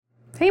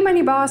Hey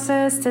money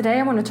bosses, today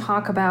I want to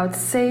talk about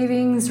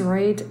savings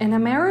rate in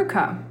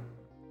America.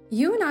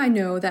 You and I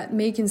know that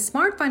making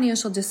smart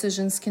financial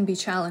decisions can be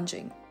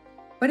challenging.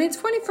 But in the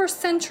 21st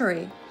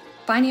century,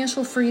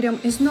 financial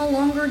freedom is no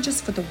longer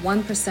just for the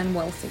 1%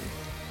 wealthy.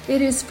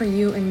 It is for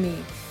you and me.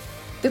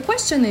 The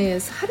question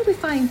is, how do we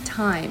find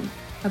time,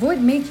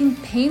 avoid making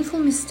painful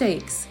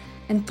mistakes,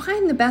 and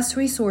find the best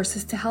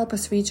resources to help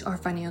us reach our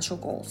financial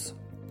goals?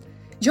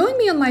 Join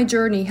me on my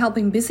journey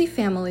helping busy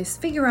families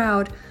figure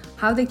out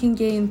how they can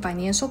gain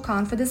financial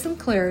confidence and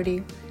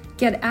clarity,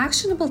 get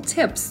actionable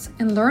tips,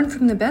 and learn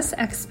from the best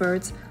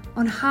experts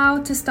on how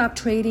to stop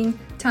trading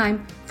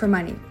time for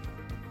money.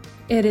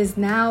 It is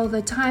now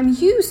the time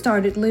you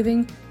started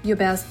living your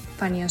best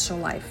financial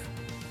life.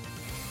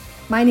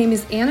 My name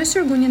is Anna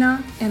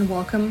Sergunina, and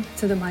welcome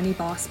to the Money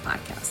Boss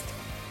Podcast.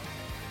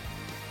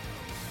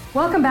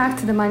 Welcome back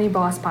to the Money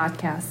Boss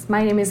Podcast.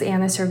 My name is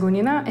Anna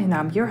Sergunina, and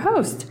I'm your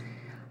host.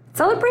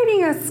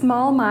 Celebrating a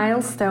small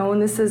milestone,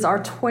 this is our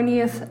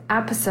 20th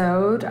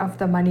episode of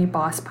the Money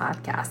Boss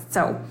Podcast.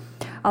 So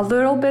a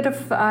little bit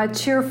of a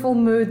cheerful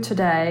mood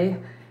today.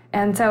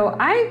 And so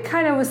I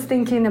kind of was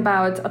thinking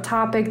about a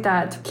topic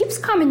that keeps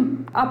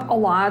coming up a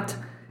lot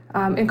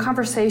in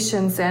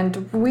conversations.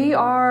 And we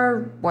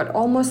are,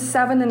 almost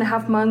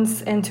 7.5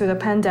 months into the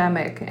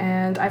pandemic.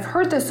 And I've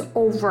heard this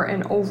over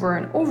and over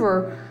and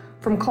over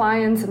from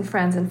clients and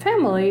friends and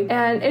family.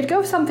 And it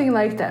goes something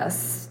like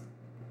this.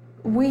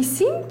 We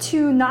seem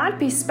to not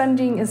be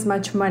spending as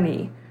much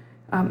money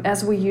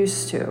as we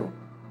used to.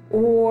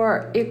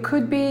 Or it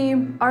could be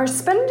our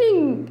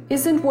spending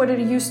isn't what it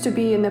used to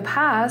be in the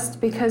past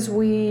because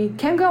we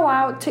can't go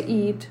out to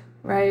eat,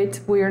 right?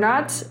 We're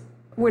not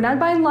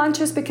buying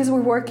lunches because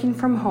we're working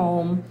from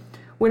home.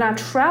 We're not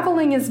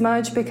traveling as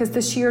much because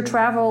this year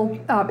travel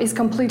is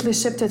completely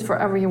shifted for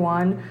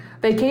everyone.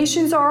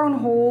 Vacations are on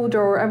hold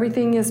or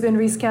everything has been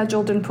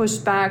rescheduled and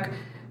pushed back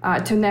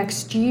to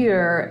next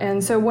year.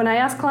 And so when I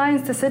ask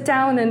clients to sit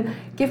down and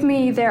give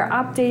me their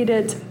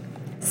updated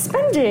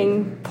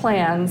spending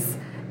plans,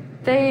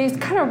 they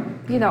kind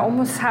of,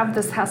 almost have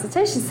this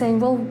hesitation saying,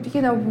 well,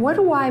 what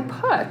do I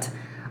put?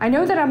 I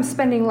know that I'm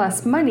spending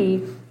less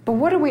money, but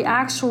what are we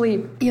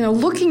actually,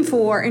 looking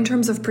for in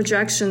terms of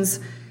projections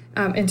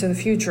into the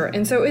future?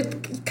 And so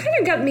it kind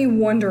of got me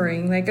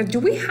wondering, do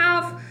we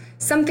have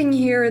something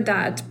here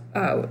that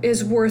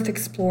is worth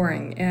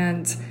exploring?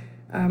 And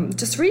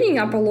just reading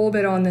up a little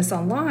bit on this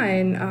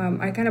online,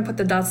 I kind of put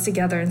the dots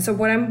together. And so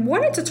what I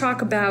wanted to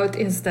talk about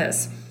is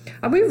this.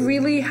 Are we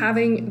really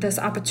having this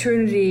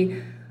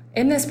opportunity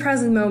in this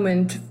present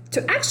moment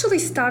to actually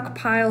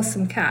stockpile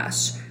some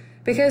cash?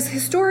 Because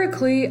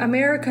historically,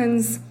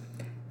 Americans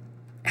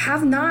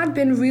have not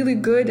been really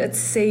good at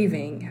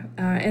saving.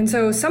 And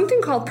so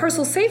something called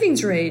personal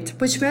savings rate,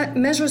 which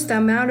measures the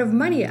amount of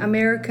money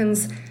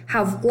Americans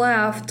have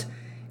left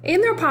in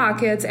their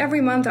pockets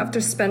every month after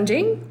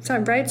spending,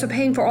 so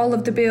paying for all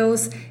of the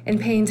bills and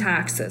paying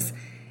taxes.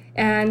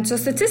 And so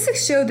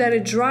statistics show that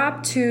it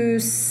dropped to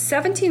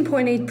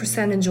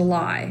 17.8% in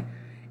July.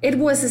 It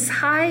was as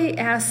high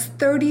as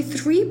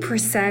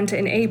 33%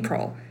 in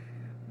April.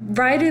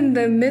 Right in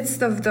the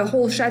midst of the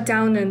whole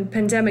shutdown and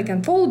pandemic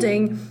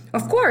unfolding,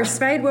 of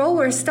course, right? We all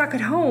were stuck at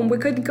home. We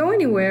couldn't go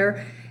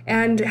anywhere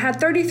and had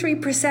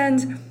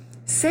 33%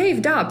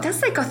 saved up. That's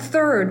like a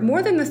third,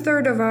 more than a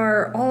third of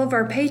all of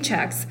our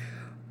paychecks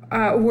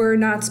were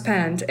not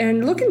spent.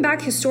 And looking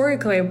back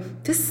historically,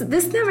 this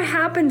never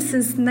happened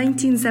since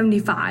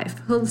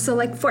 1975. So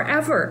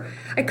forever.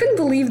 I couldn't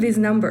believe these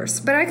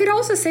numbers. But I could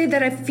also say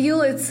that I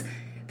feel it's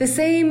the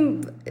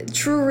same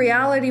true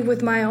reality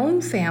with my own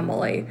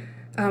family.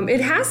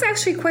 It has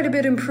actually quite a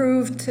bit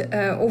improved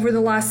over the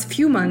last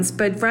few months,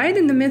 but right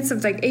in the midst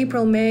of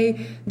April,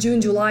 May,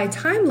 June, July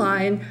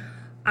timeline,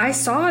 I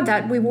saw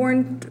that we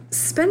weren't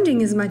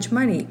spending as much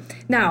money.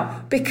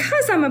 Now,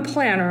 because I'm a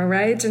planner,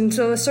 right, and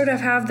so I sort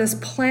of have this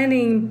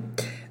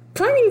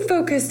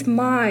planning-focused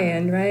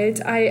mind, right,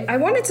 I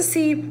wanted to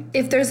see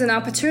if there's an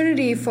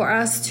opportunity for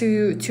us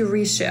to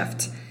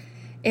reshift.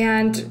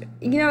 And,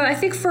 I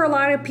think for a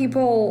lot of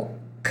people,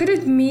 could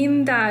it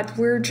mean that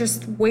we're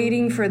just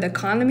waiting for the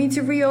economy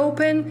to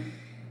reopen?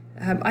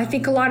 I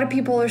think a lot of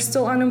people are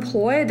still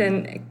unemployed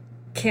and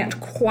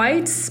can't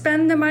quite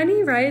spend the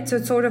money, right? So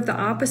it's sort of the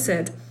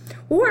opposite.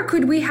 Or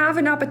could we have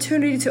an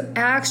opportunity to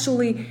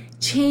actually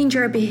change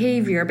our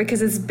behavior?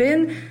 Because it's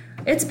been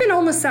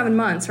almost 7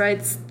 months, right?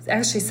 It's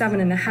actually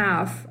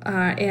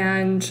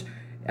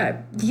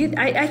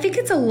 7.5. I think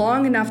it's a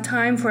long enough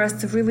time for us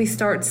to really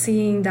start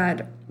seeing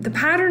that the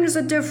patterns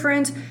are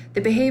different,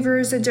 the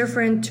behaviors are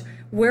different,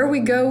 where we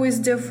go is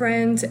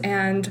different.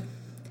 And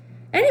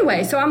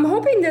anyway, so I'm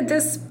hoping that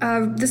this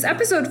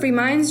episode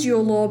reminds you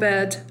a little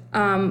bit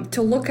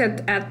to look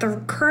at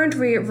the current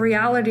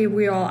reality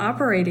we are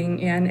operating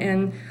in.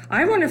 And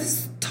I want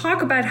to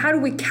talk about how do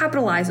we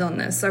capitalize on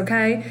this,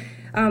 okay?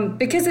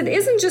 Because it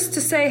isn't just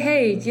to say,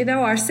 hey,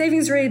 our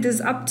savings rate is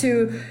up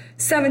to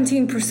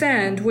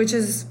 17%, which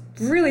is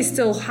really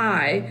still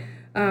high.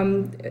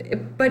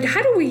 But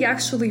how do we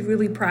actually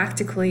really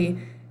practically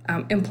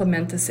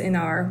implement this in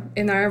our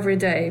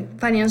everyday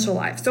financial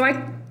life. So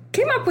I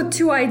came up with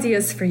 2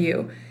 ideas for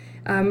you.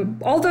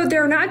 Although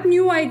they're not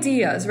new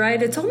ideas,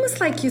 right? It's almost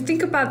like you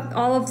think about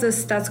all of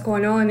this that's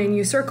going on and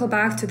you circle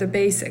back to the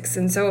basics.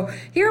 And so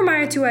here are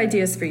my 2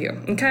 ideas for you,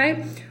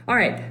 okay? All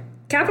right,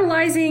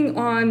 capitalizing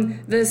on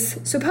this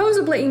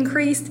supposedly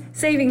increased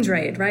savings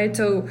rate, right?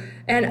 So,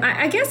 and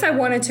I guess I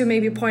wanted to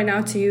maybe point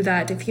out to you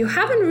that if you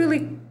haven't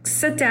really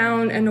sat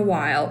down in a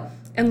while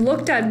and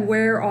looked at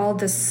where all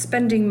this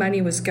spending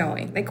money was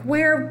going, like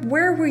where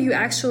were you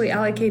actually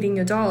allocating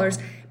your dollars,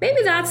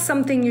 maybe that's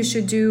something you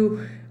should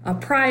do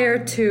prior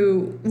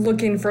to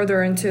looking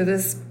further into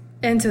this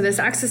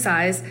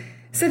exercise,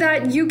 so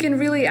that you can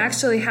really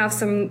actually have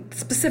some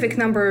specific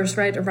numbers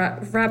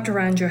wrapped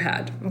around your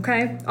head.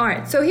 Okay. All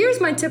right. So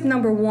here's my tip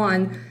number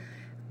 1,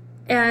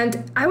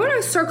 and I want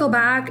to circle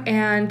back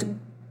and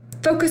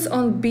focus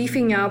on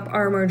beefing up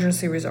our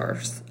emergency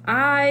reserves.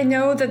 I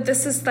know that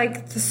this is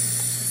like the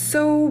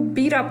so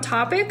beat up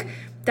topic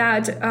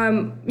that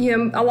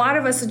a lot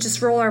of us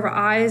just roll our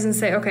eyes and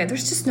say, okay,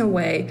 there's just no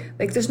way.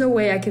 Like, there's no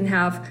way I can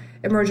have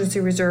emergency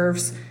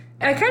reserves.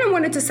 I kind of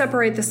wanted to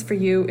separate this for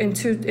you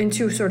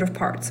into sort of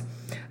parts.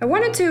 I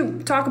wanted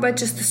to talk about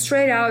just the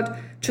straight out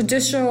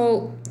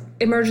traditional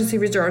emergency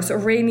reserves or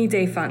rainy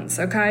day funds,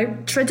 okay?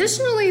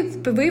 Traditionally,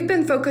 we've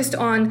been focused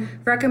on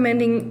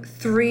recommending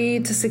 3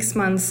 to 6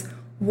 months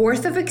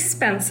worth of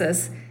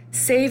expenses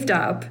saved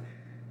up,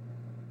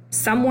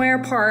 somewhere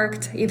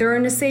parked, either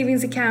in a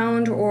savings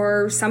account,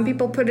 or some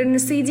people put it in a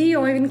CD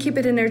or even keep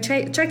it in their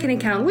checking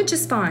account, which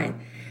is fine.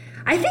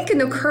 I think in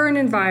the current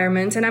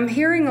environment, and I'm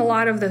hearing a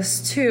lot of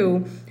this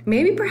too,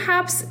 maybe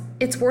perhaps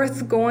it's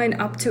worth going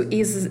up to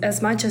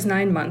as much as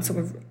 9 months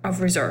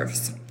of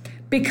reserves,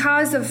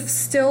 because of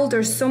still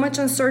there's so much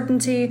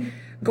uncertainty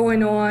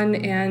going on,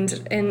 and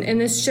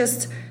it's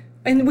just,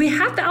 and we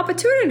have the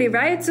opportunity,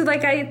 right? So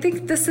like, I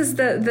think this is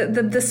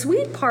the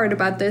sweet part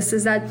about this,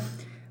 is that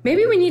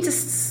maybe we need to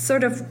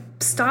sort of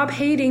stop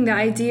hating the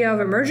idea of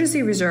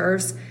emergency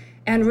reserves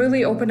and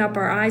really open up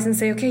our eyes and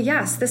say, okay,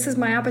 yes, this is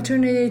my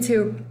opportunity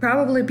to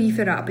probably beef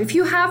it up. If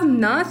you have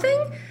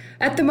nothing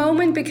at the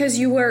moment because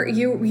you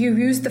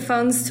used the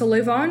funds to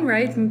live on,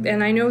 right?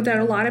 And I know that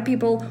a lot of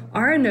people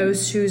are in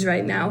those shoes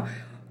right now.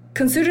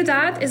 Consider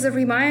that as a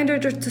reminder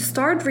to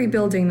start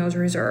rebuilding those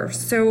reserves.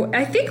 So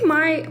I think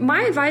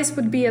my advice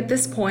would be at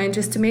this point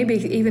is to maybe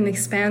even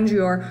expand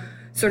your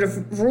sort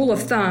of rule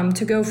of thumb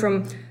to go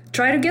from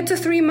try to get to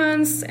 3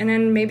 months and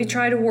then maybe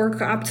try to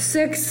work up to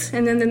 6,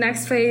 and then the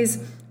next phase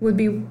would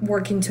be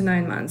working to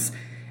 9 months.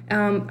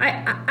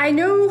 I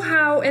know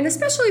how, and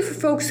especially for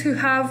folks who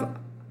have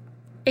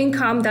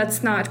income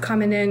that's not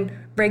coming in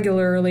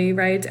regularly,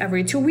 right?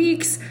 Every 2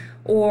 weeks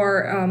or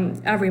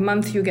every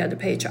month you get a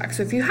paycheck.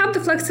 So if you have the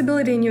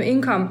flexibility in your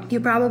income, you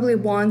probably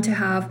want to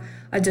have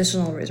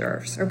additional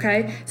reserves,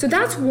 okay? So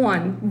that's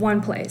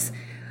one place.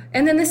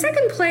 And then the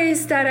second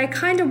place that I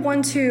kind of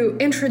want to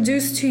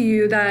introduce to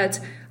you that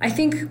I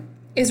think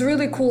is a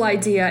really cool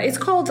idea, it's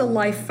called a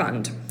life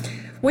fund.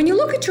 When you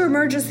look at your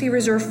emergency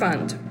reserve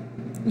fund,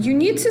 you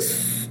need to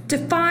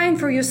define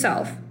for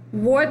yourself,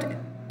 what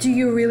do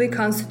you really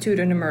constitute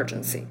an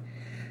emergency?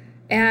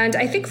 And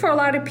I think for a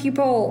lot of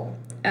people,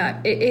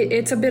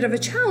 it's a bit of a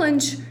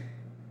challenge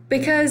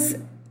because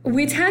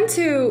we tend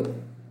to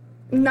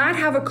not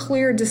have a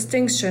clear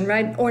distinction,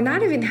 right? Or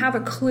not even have a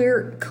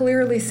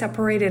clearly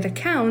separated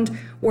account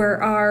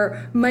where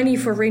our money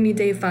for rainy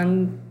day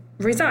fund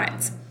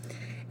resides.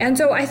 And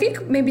so I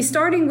think maybe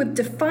starting with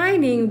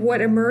defining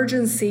what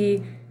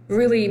emergency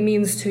really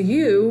means to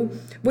you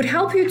would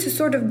help you to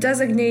sort of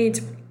designate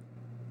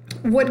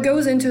what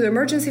goes into the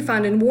emergency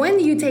fund and when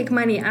you take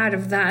money out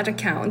of that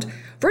account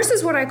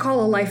versus what I call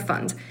a life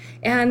fund.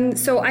 And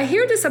so I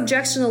hear this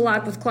objection a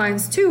lot with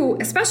clients too,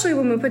 especially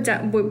when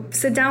we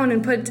sit down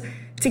and put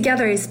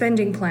together a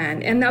spending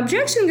plan. And the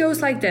objection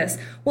goes like this: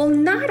 well,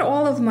 not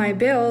all of my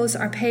bills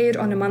are paid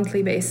on a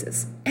monthly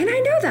basis. And I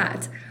know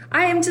that.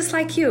 I am just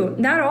like you.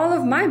 Not all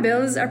of my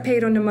bills are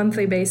paid on a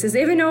monthly basis,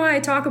 even though I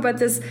talk about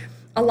this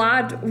a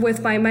lot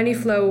with my money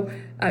flow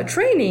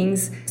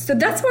trainings. So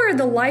that's where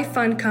the life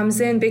fund comes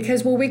in,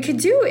 because what we could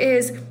do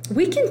is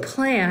we can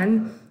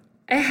plan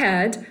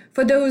ahead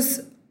for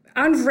those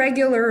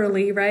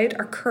unregularly, right,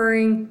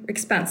 occurring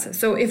expenses.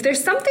 So if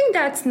there's something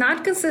that's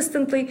not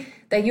consistently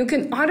that you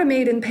can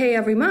automate and pay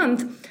every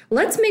month,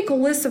 let's make a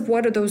list of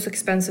what those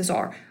expenses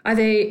are.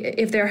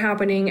 If they're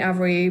happening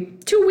every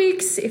 2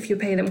 weeks, if you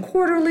pay them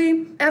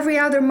quarterly, every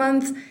other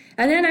month,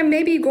 and then I'm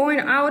maybe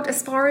going out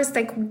as far as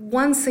like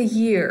once a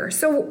year.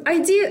 So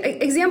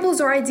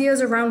examples or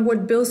ideas around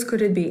what bills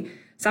could it be.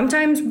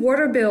 Sometimes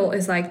water bill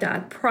is like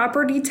that,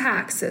 property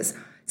taxes.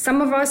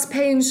 Some of us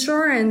pay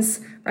insurance,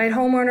 right?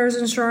 Homeowners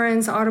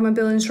insurance,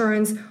 automobile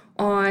insurance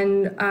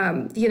on,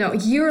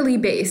 yearly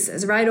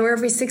basis, right? Or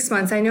every 6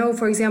 months. I know,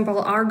 for example,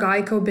 our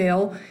Geico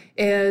bill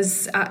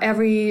is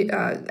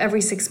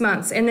every 6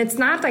 months. And it's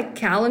not like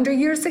calendar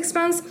year 6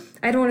 months.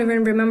 I don't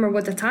even remember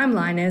what the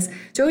timeline is.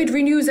 So it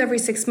renews every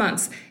 6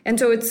 months. And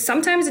so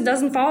sometimes it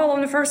doesn't fall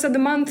on the first of the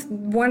month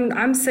when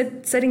I'm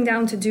sitting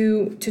down to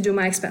do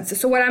my expenses.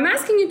 So what I'm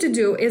asking you to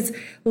do is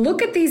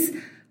look at these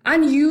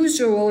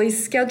unusually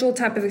scheduled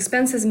type of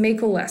expenses,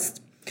 make a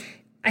list.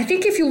 I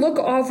think if you look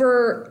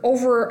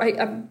over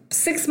a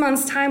 6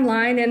 months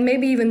timeline and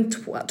maybe even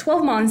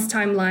 12 months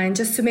timeline,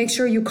 just to make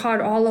sure you caught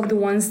all of the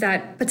ones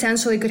that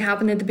potentially could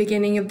happen at the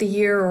beginning of the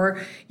year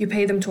or you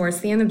pay them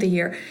towards the end of the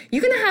year,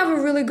 you're going to have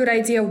a really good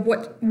idea of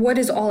what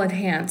is all at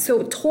hand.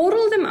 So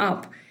total them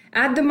up,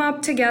 add them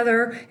up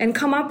together, and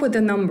come up with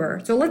a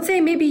number. So let's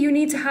say maybe you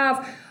need to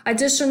have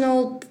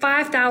additional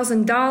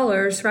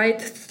 $5,000,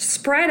 right,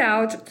 spread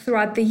out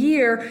throughout the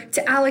year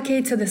to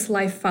allocate to this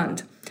life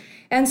fund.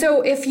 And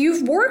so if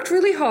you've worked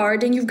really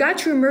hard and you've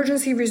got your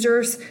emergency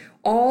reserves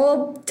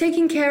all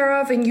taken care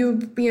of and you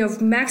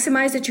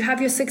maximize that, you have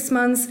your 6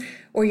 months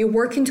or you're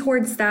working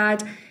towards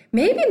that,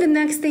 maybe the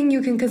next thing you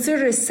can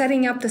consider is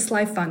setting up this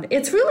life fund.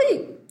 It's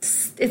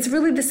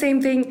really the same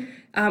thing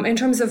in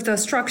terms of the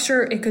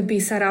structure. It could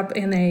be set up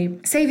in a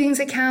savings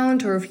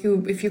account, or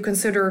if you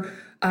consider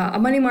a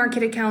money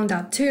market account,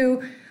 that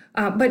too.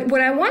 But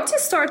what I want to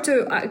start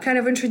to kind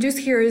of introduce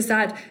here is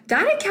that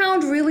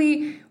account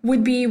really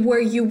would be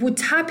where you would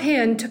tap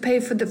in to pay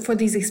for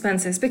these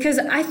expenses. Because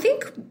I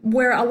think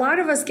where a lot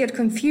of us get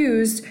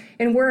confused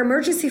and where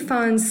emergency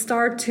funds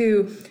start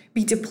to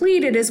be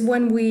depleted is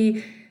when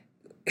we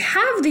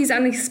have these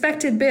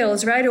unexpected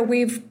bills, right? Or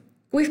we've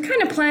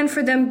kind of planned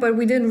for them, but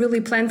we didn't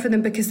really plan for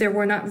them because they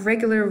were not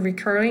regular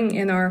recurring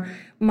in our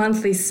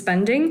monthly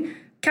spending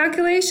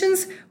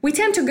calculations. We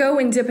tend to go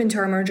and dip into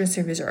our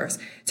emergency reserves.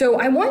 So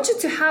I want you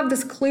to have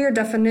this clear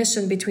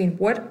definition between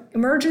what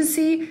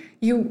emergency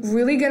you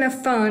really going to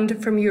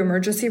fund from your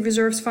emergency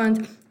reserves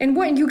fund and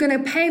what you're going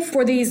to pay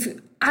for these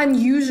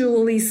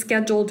unusually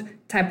scheduled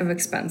type of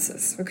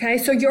expenses. Okay,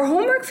 so your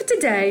homework for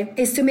today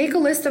is to make a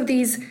list of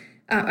these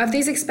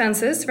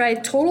expenses,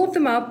 right? Total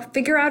them up,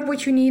 figure out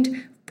what you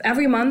need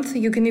every month.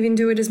 You can even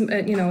do it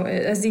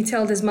as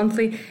detailed as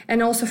monthly,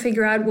 and also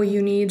figure out what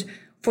you need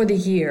for the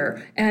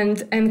year,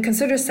 and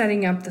consider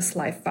setting up this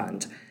life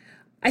fund.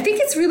 I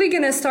think it's really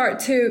going to start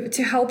to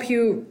help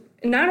you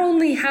not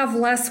only have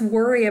less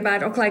worry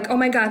about, like, oh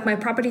my God, my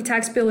property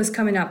tax bill is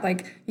coming up.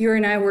 Like you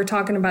and I were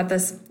talking about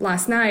this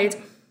last night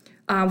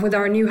with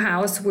our new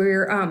house.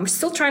 We're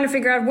still trying to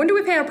figure out, when do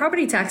we pay our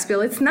property tax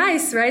bill? It's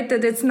nice, right,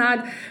 that it's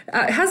not,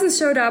 it hasn't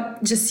showed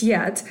up just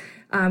yet,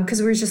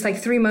 because we're just like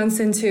 3 months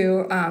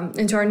into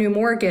our new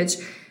mortgage.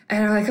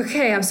 And I'm like,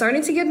 okay, I'm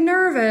starting to get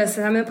nervous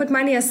and I'm going to put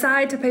money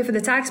aside to pay for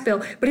the tax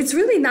bill. But it's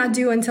really not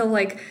due until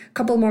like a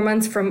couple more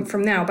months from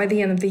now, by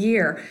the end of the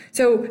year.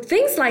 So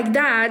things like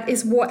that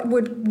is what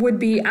would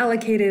be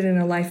allocated in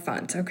a life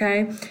fund,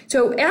 okay?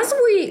 So as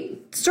we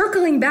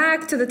circling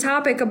back to the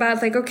topic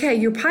about like, okay,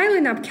 you're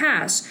piling up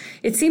cash.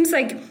 It seems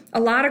like a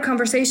lot of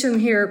conversation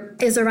here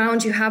is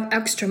around you have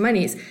extra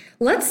monies.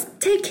 Let's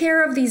take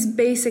care of these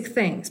basic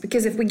things,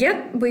 because if we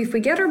get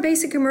our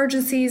basic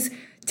emergencies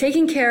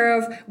taken care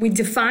of, we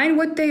define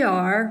what they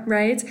are,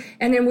 right?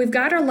 And then we've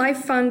got our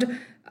life fund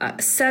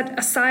set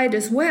aside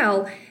as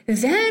well.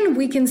 Then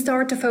we can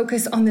start to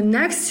focus on the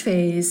next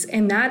phase.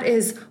 And that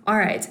is, all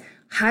right,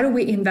 how do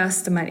we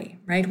invest the money,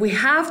 right? We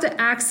have the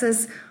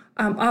access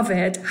of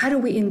it. How do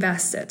we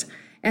invest it?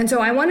 And so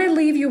I want to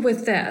leave you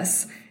with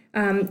this,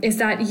 is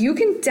that you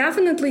can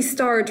definitely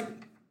start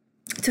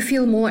to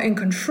feel more in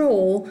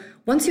control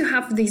once you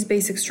have these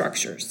basic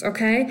structures,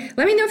 okay?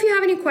 Let me know if you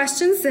have any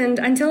questions, and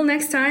until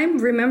next time,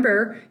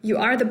 remember, you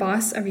are the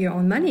boss of your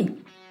own money.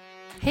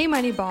 Hey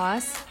Money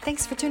Boss,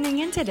 thanks for tuning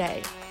in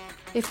today.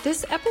 If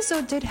this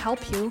episode did help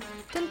you,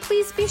 then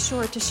please be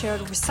sure to share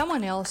it with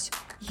someone else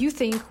you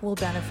think will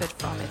benefit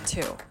from it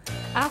too.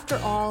 After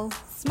all,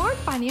 smart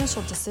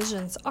financial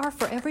decisions are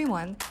for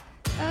everyone.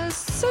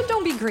 So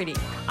don't be greedy.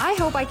 I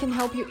hope I can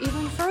help you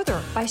even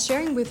further by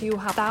sharing with you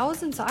how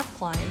thousands of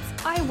clients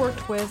I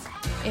worked with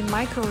in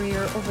my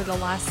career over the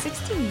last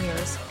 16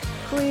 years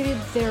created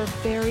their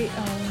very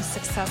own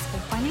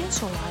successful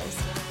financial lives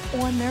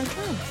on their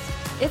terms.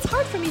 It's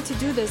hard for me to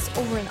do this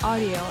over an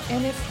audio,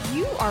 and if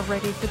you are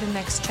ready for the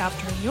next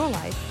chapter in your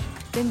life,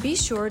 then be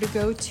sure to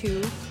go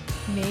to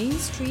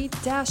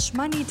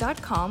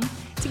mainstreet-money.com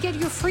to get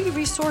your free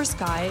resource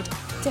guide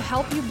to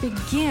help you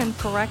begin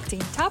correcting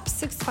top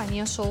 6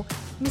 financial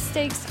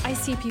mistakes I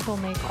see people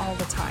make all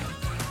the time,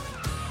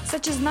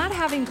 such as not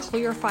having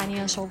clear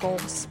financial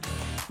goals,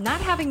 not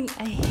having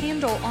a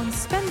handle on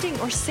spending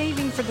or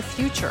saving for the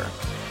future,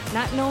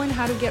 not knowing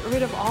how to get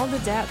rid of all the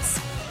debts,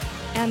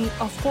 and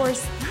of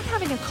course, not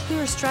having a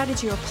clear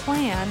strategy or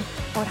plan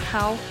on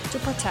how to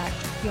protect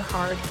your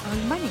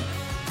hard-earned money.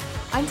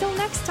 Until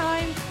next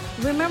time,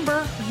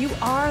 remember, you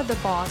are the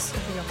boss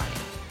of your money.